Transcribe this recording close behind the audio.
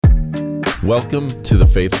Welcome to The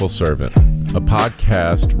Faithful Servant, a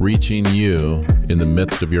podcast reaching you in the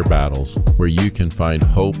midst of your battles, where you can find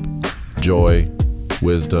hope, joy,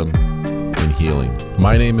 wisdom, and healing.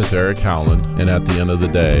 My name is Eric Howland, and at the end of the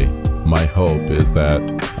day, my hope is that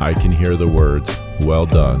I can hear the words, "Well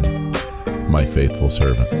done, my faithful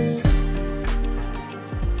servant."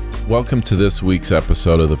 Welcome to this week's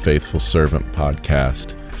episode of the Faithful Servant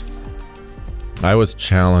podcast. I was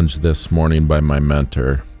challenged this morning by my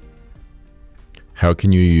mentor. How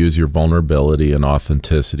can you use your vulnerability and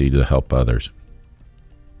authenticity to help others?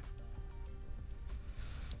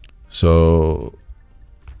 So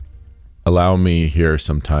allow me here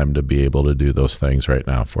some time to be able to do those things right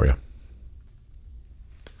now for you.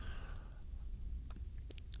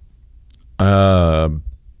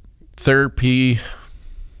 Therapy,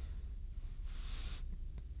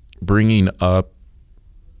 bringing up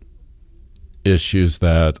issues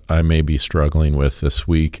that I may be struggling with this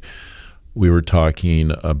week. We were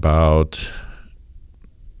talking about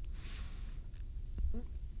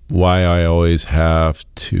why I always have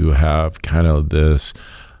to have kind of this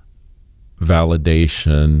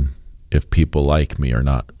validation if people like me or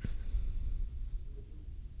not.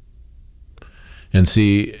 And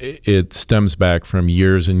see, it stems back from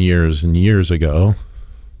years and years and years ago.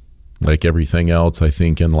 Like everything else, I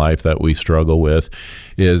think, in life that we struggle with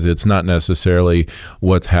is it's not necessarily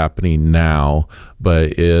what's happening now,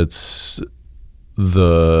 but it's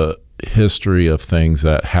the history of things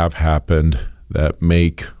that have happened that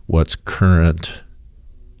make what's current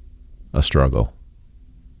a struggle.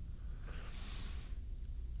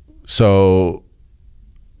 So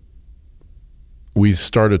we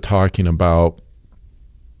started talking about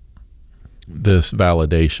this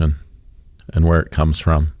validation and where it comes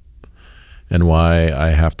from, and why I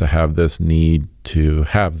have to have this need to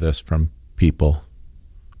have this from people.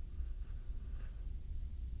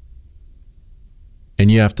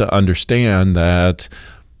 And you have to understand that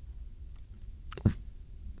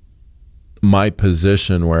my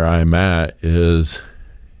position where I'm at is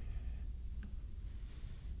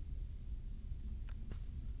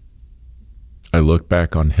I look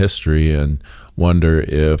back on history and wonder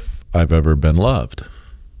if I've ever been loved.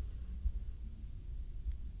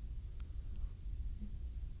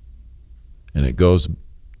 And it goes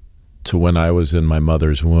to when I was in my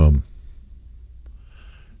mother's womb.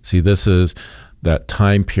 See, this is that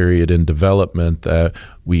time period in development that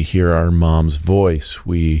we hear our mom's voice.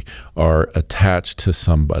 We are attached to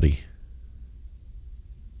somebody.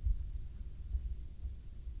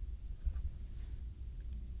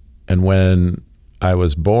 And when I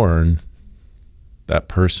was born, that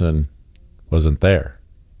person wasn't there.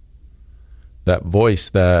 That voice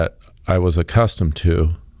that I was accustomed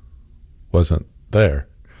to wasn't there.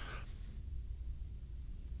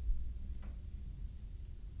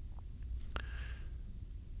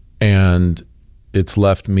 And it's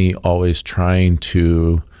left me always trying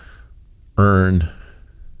to earn,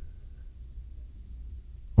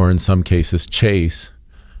 or in some cases chase,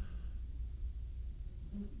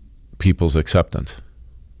 people's acceptance.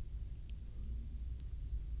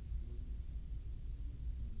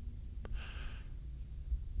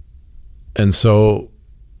 And so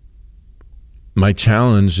my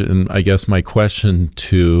challenge, and I guess my question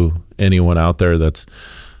to anyone out there that's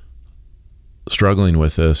struggling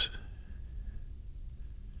with this,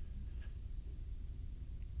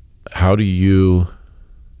 how do you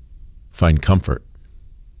find comfort?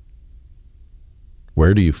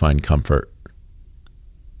 Where do you find comfort?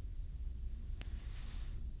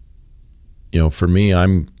 You know, for me,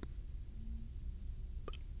 I'm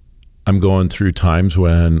going through times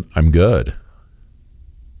when I'm good.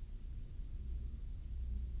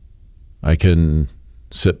 I can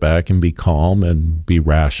sit back and be calm and be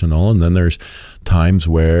rational. And then there's times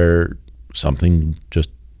where something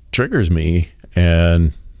just triggers me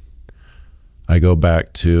and I go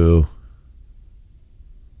back to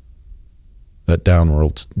that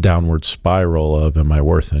downward spiral of, am I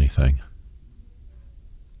worth anything?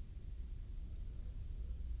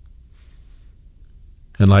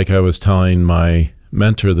 And like I was telling my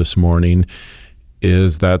mentor this morning,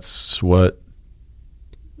 is that's what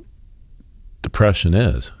depression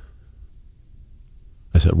is.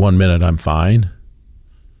 I said, 1 minute I'm fine.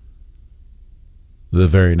 The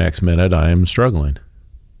very next minute I am struggling.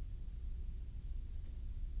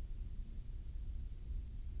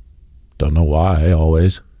 Don't know why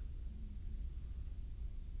always.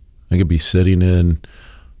 I could be sitting in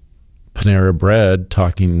Panera Bread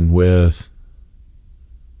talking with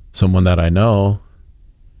someone that I know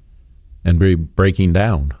and be breaking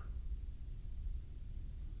down.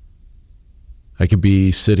 I could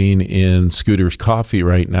be sitting in Scooter's Coffee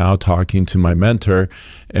right now talking to my mentor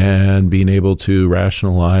and being able to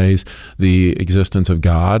rationalize the existence of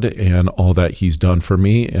God and all that he's done for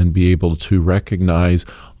me, and be able to recognize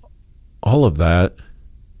all of that,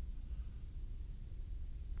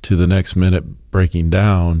 to the next minute breaking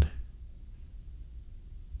down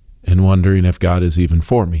and wondering if God is even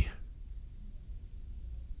for me.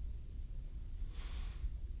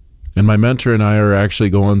 And my mentor and I are actually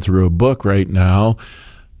going through a book right now,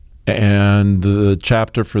 and the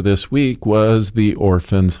chapter for this week was The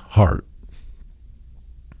Orphan's Heart.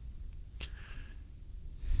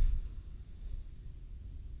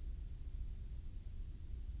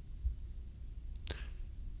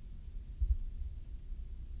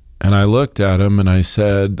 And I looked at him and I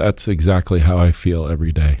said, that's exactly how I feel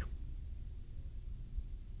every day.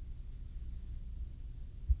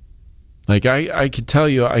 Like I could tell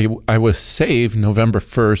you, I was saved November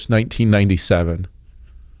 1st, 1997.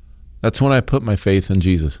 That's when I put my faith in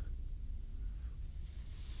Jesus.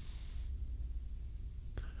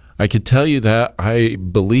 I could tell you that I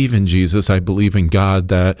believe in Jesus. I believe in God,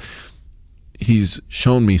 that he's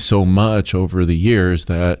shown me so much over the years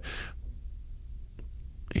that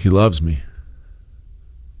he loves me.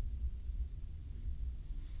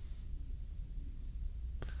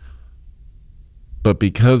 But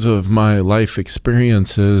because of my life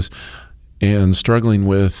experiences and struggling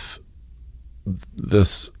with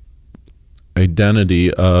this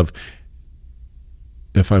identity of,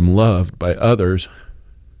 if I'm loved by others,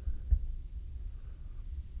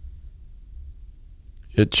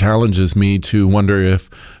 it challenges me to wonder if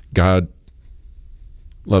God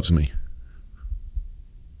loves me.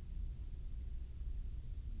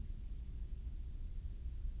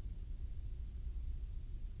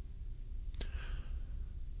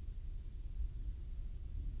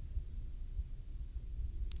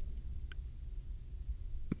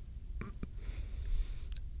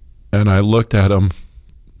 And I looked at him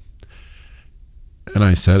and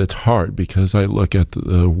I said, it's hard, because I look at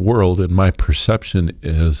the world and my perception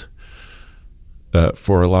is that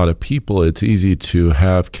for a lot of people, it's easy to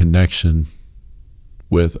have connection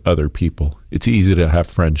with other people. It's easy to have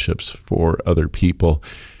friendships for other people.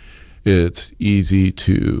 It's easy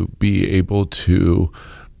to be able to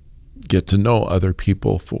get to know other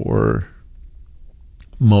people for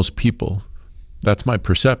most people. That's my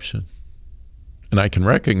perception. And I can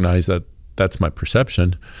recognize that that's my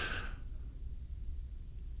perception.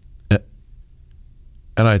 And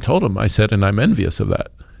I told him, I said, and I'm envious of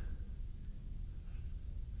that.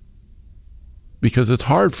 Because it's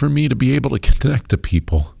hard for me to be able to connect to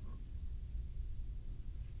people.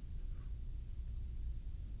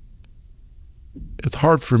 It's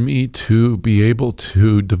hard for me to be able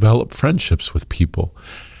to develop friendships with people.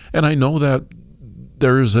 And I know that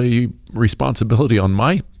there's a responsibility on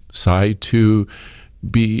my side to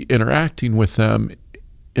be interacting with them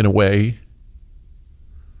in a way,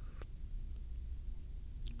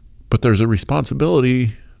 but there's a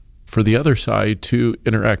responsibility for the other side to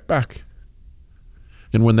interact back.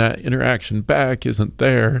 And when that interaction back isn't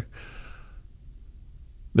there,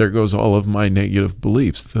 there goes all of my negative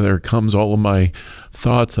beliefs. There comes all of my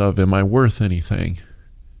thoughts of, am I worth anything?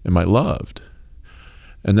 Am I loved?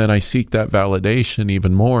 And then I seek that validation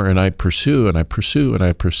even more, and I pursue and I pursue and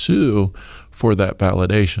I pursue for that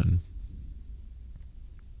validation.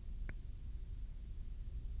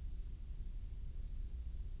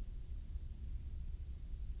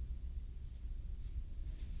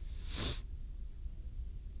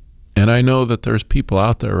 And I know that there's people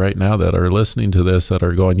out there right now that are listening to this that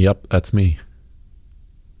are going, yep, that's me.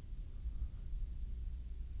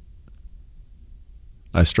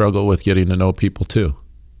 I struggle with getting to know people too.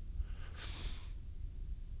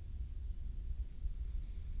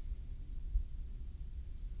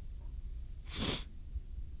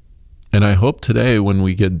 And I hope today, when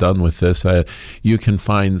we get done with this, that you can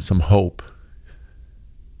find some hope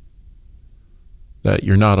that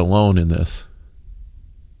you're not alone in this.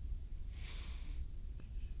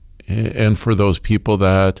 And for those people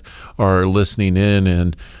that are listening in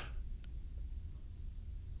and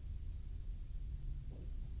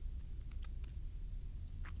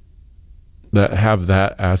that have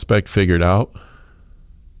that aspect figured out,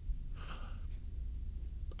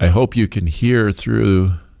 I hope you can hear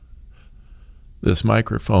through this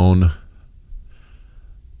microphone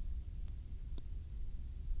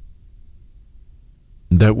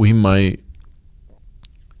that we might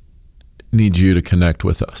need you to connect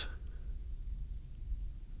with us.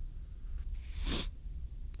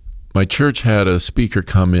 My church had a speaker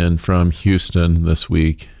come in from Houston this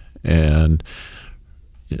week, and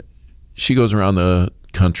she goes around the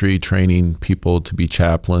country training people to be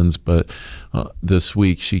chaplains, but this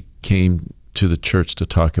week she came to the church to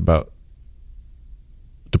talk about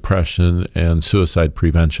depression and suicide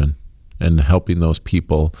prevention and helping those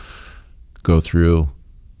people go through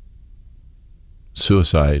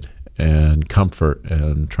suicide and comfort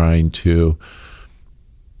and trying to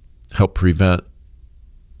help prevent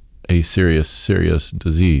a serious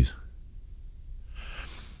disease.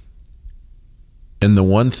 And the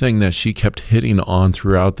one thing that she kept hitting on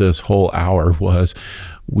throughout this whole hour was,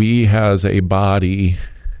 we as a body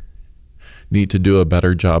need to do a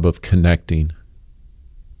better job of connecting.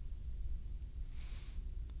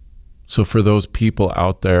 So for those people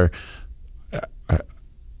out there,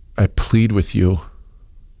 I plead with you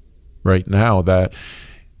right now that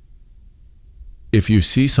if you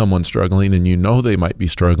see someone struggling and you know they might be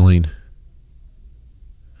struggling,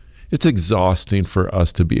 it's exhausting for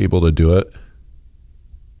us to be able to do it.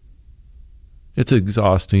 It's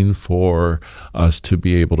exhausting for us to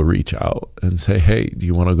be able to reach out and say, hey, do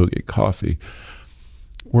you want to go get coffee?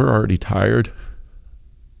 We're already tired.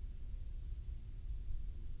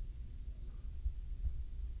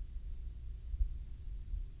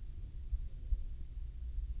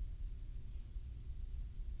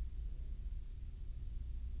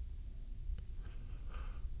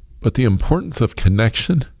 But the importance of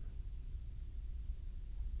connection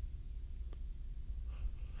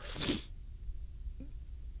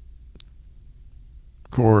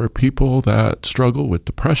for people that struggle with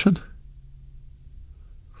depression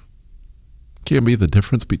can be the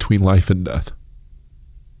difference between life and death.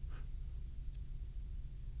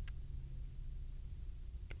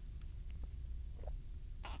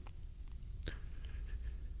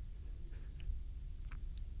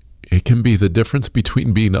 It can be the difference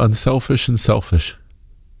between being unselfish and selfish.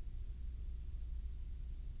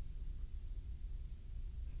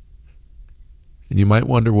 And you might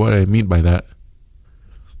wonder what I mean by that.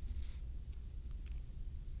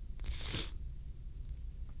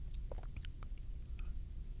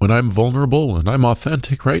 When I'm vulnerable and I'm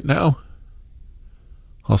authentic right now,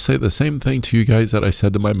 I'll say the same thing to you guys that I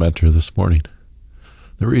said to my mentor this morning.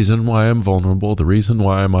 The reason why I'm vulnerable, the reason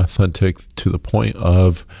why I'm authentic to the point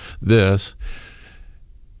of this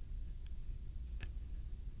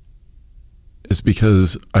is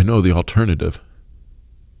because I know the alternative.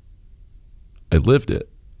 I lived it.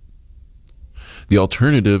 The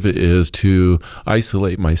alternative is to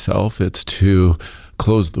isolate myself. It's to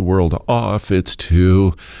close the world off. It's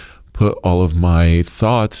to put all of my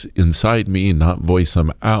thoughts inside me and not voice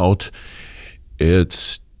them out.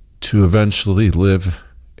 It's to eventually live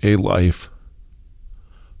a life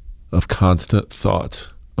of constant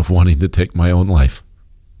thoughts of wanting to take my own life.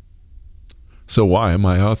 So why am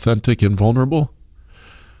I authentic and vulnerable?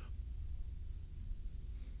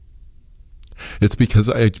 It's because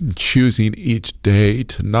I'm choosing each day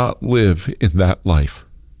to not live in that life.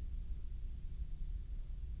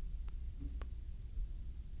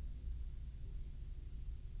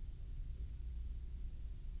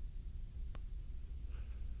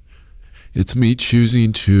 It's me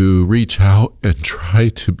choosing to reach out and try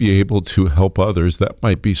to be able to help others that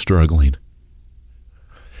might be struggling.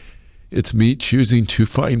 It's me choosing to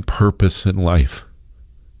find purpose in life.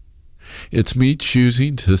 It's me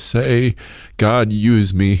choosing to say, God,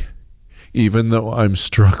 use me, even though I'm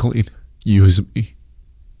struggling, use me.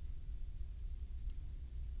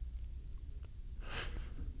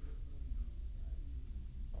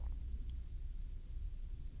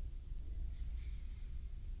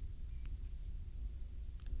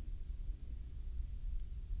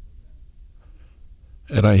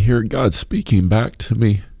 And I hear God speaking back to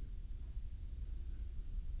me.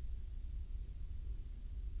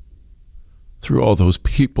 Through all those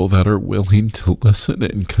people that are willing to listen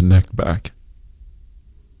and connect back.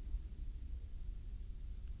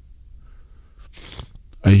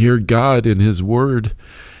 I hear God in His Word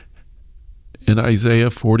in Isaiah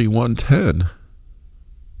 41:10.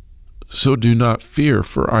 So do not fear,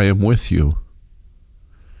 for I am with you.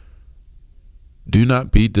 Do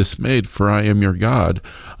not be dismayed, for I am your God.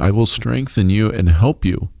 I will strengthen you and help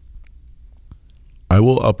you. I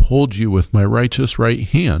will uphold you with my righteous right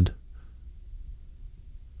hand.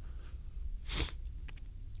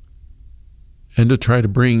 And to try to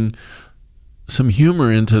bring some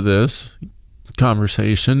humor into this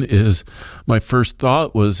conversation is, my first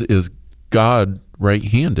thought was, is God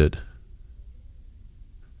right-handed?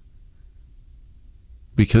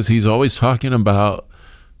 Because He's always talking about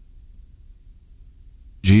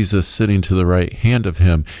Jesus sitting to the right hand of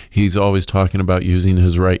Him. He's always talking about using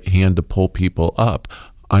His right hand to pull people up.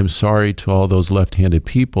 I'm sorry to all those left-handed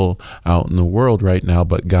people out in the world right now,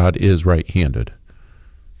 but God is right-handed.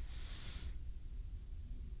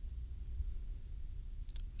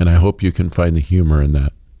 And I hope you can find the humor in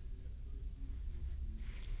that.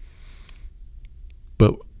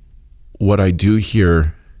 But what I do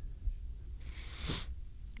hear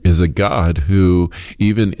is a God who,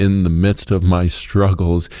 even in the midst of my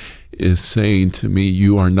struggles, is saying to me,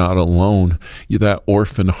 you are not alone. That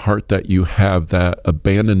orphan heart that you have, that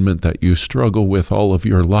abandonment that you struggle with all of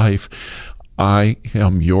your life, I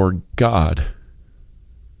am your God.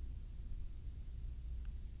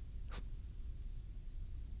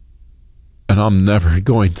 And I'm never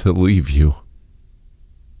going to leave you.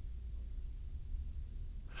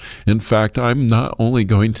 In fact, I'm not only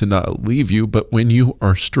going to not leave you, but when you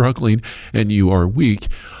are struggling and you are weak,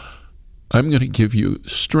 I'm going to give you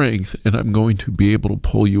strength, and I'm going to be able to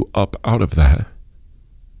pull you up out of that.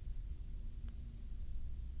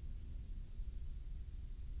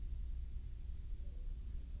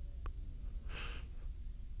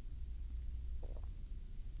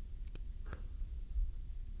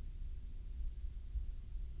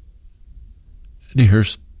 And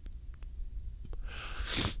here's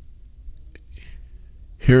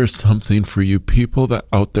something for you people that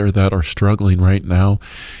out there that are struggling right now,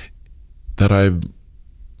 that I've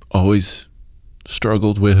always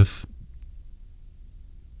struggled with.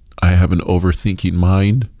 I have an overthinking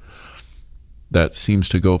mind that seems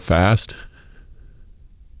to go fast.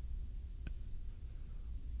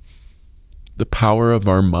 The power of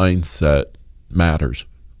our mindset matters.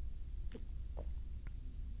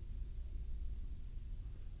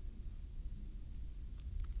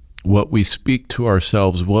 What we speak to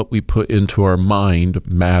ourselves, what we put into our mind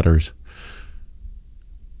matters.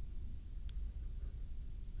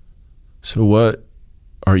 So what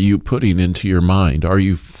are you putting into your mind? Are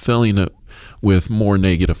you filling it with more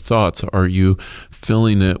negative thoughts? Are you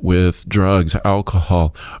filling it with drugs,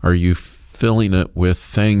 alcohol? Are you filling it with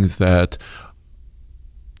things that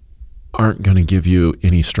aren't going to give you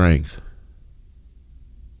any strength?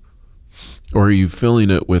 Or are you filling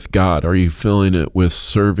it with God? Are you filling it with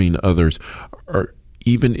serving others? Or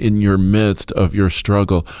even in your midst of your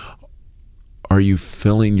struggle, are you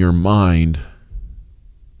filling your mind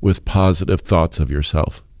with positive thoughts of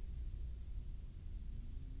yourself?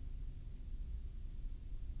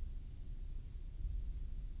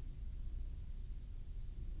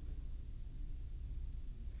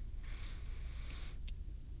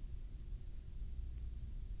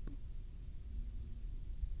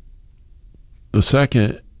 The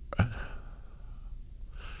second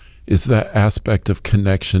is that aspect of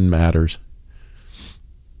connection matters.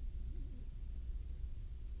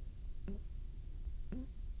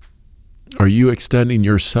 Are you extending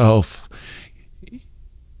yourself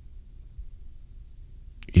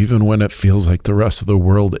even when it feels like the rest of the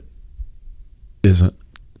world isn't?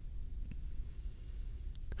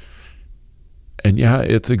 And yeah,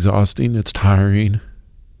 it's exhausting, it's tiring,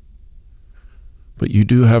 but you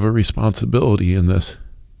do have a responsibility in this.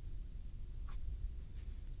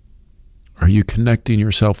 Are you connecting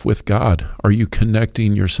yourself with God? Are you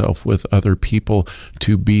connecting yourself with other people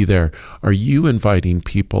to be there? Are you inviting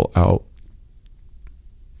people out?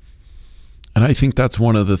 And I think that's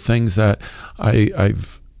one of the things that I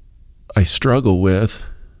struggle with.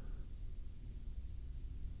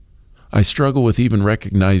 I struggle with even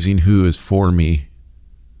recognizing who is for me.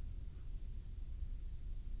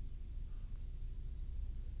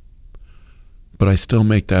 But I still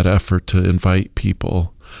make that effort to invite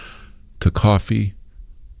people to coffee,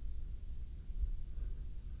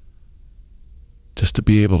 just to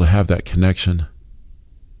be able to have that connection.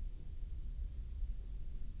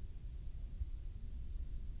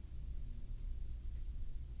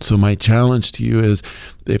 So my challenge to you is,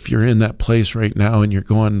 if you're in that place right now and you're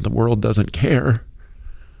going, the world doesn't care,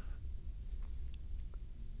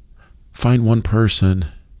 find one person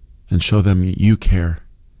and show them you care.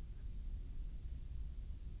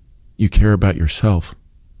 You care about yourself.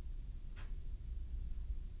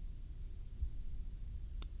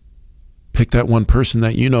 Pick that one person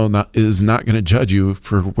that you know is not going to judge you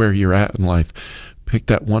for where you're at in life. Pick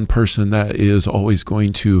that one person that is always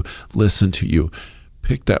going to listen to you.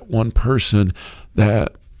 Pick that one person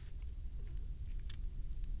that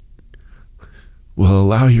will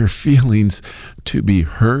allow your feelings to be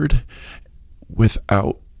heard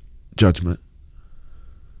without judgment.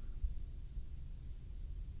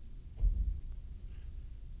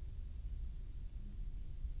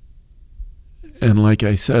 And like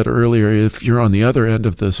I said earlier, if you're on the other end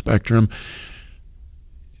of the spectrum,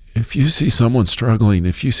 if you see someone struggling,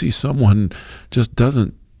 if you see someone just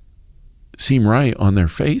doesn't seem right on their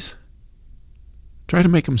face, try to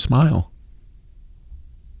make them smile.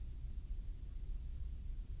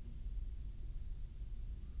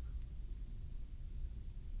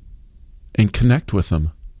 and connect with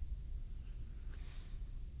them.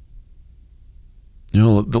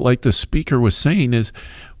 Like the speaker was saying, is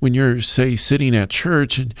when you're, say, sitting at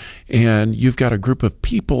church and you've got a group of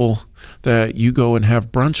people that you go and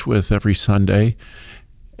have brunch with every Sunday,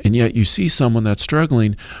 and yet you see someone that's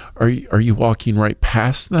struggling, are you walking right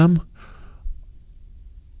past them?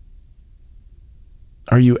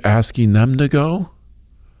 Are you asking them to go?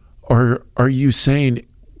 Or are you saying,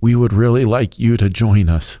 we would really like you to join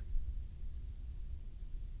us?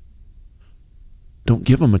 Don't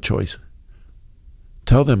give them a choice.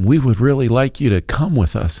 Tell them, we would really like you to come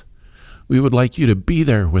with us. We would like you to be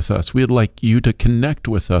there with us. We'd like you to connect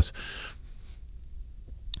with us.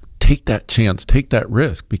 Take that chance, take that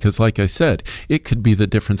risk, because like I said, it could be the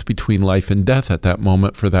difference between life and death at that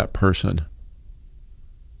moment for that person.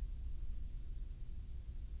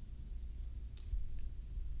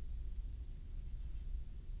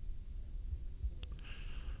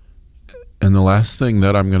 And the last thing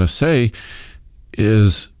that I'm going to say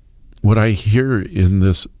is what I hear in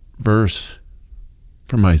this verse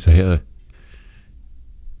from Isaiah.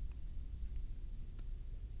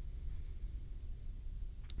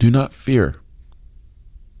 Do not fear.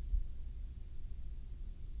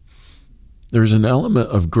 There's an element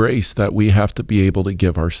of grace that we have to be able to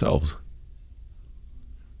give ourselves.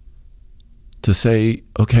 To say,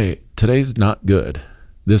 okay, today's not good.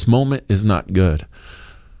 This moment is not good.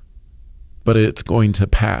 But it's going to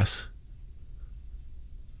pass.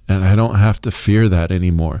 And I don't have to fear that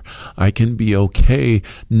anymore. I can be okay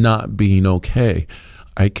not being okay.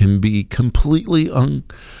 I can be completely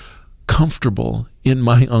uncomfortable in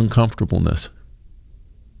my uncomfortableness.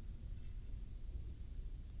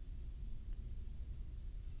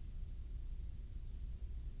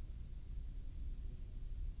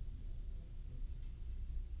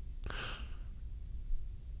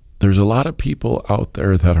 There's a lot of people out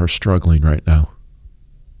there that are struggling right now.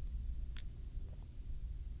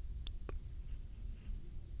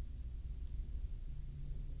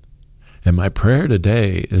 And my prayer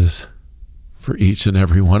today is for each and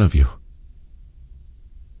every one of you.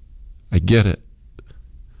 I get it.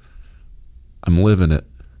 I'm living it.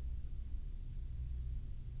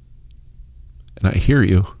 And I hear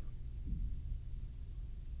you.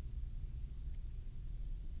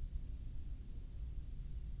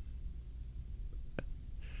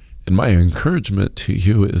 And my encouragement to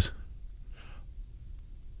you is,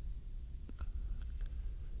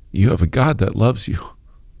 you have a God that loves you.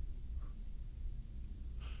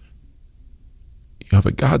 You have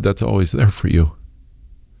a God that's always there for you.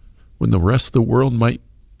 When the rest of the world might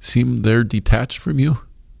seem they're detached from you,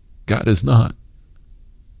 God is not.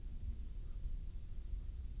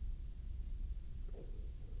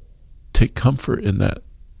 Take comfort in that.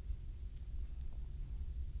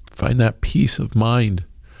 Find that peace of mind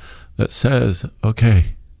that says,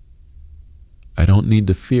 okay, I don't need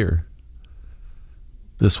to fear.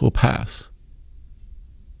 This will pass.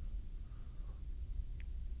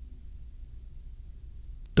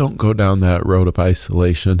 Don't go down that road of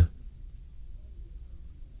isolation.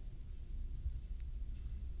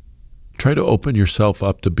 Try to open yourself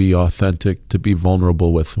up to be authentic, to be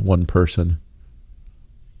vulnerable with one person.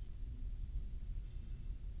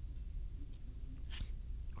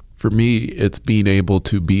 For me, it's being able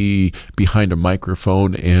to be behind a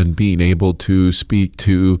microphone and being able to speak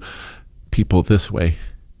to people this way.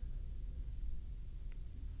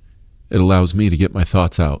 It allows me to get my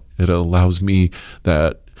thoughts out. It allows me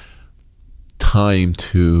that time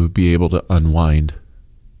to be able to unwind.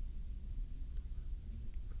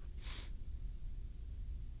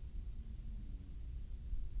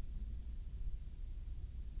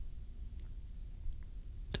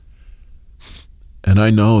 And I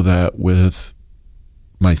know that with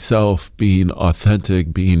myself being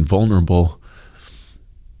authentic, being vulnerable,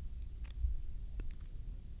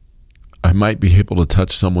 I might be able to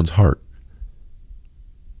touch someone's heart.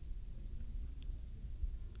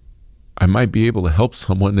 I might be able to help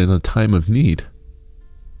someone in a time of need.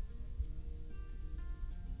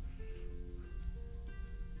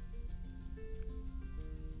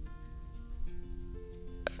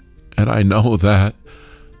 And I know that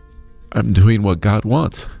I'm doing what God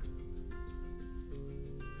wants.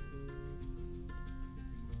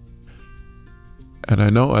 And I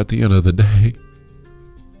know at the end of the day,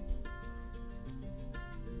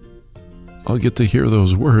 I'll get to hear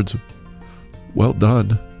those words, "Well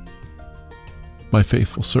done, my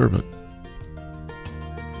faithful servant."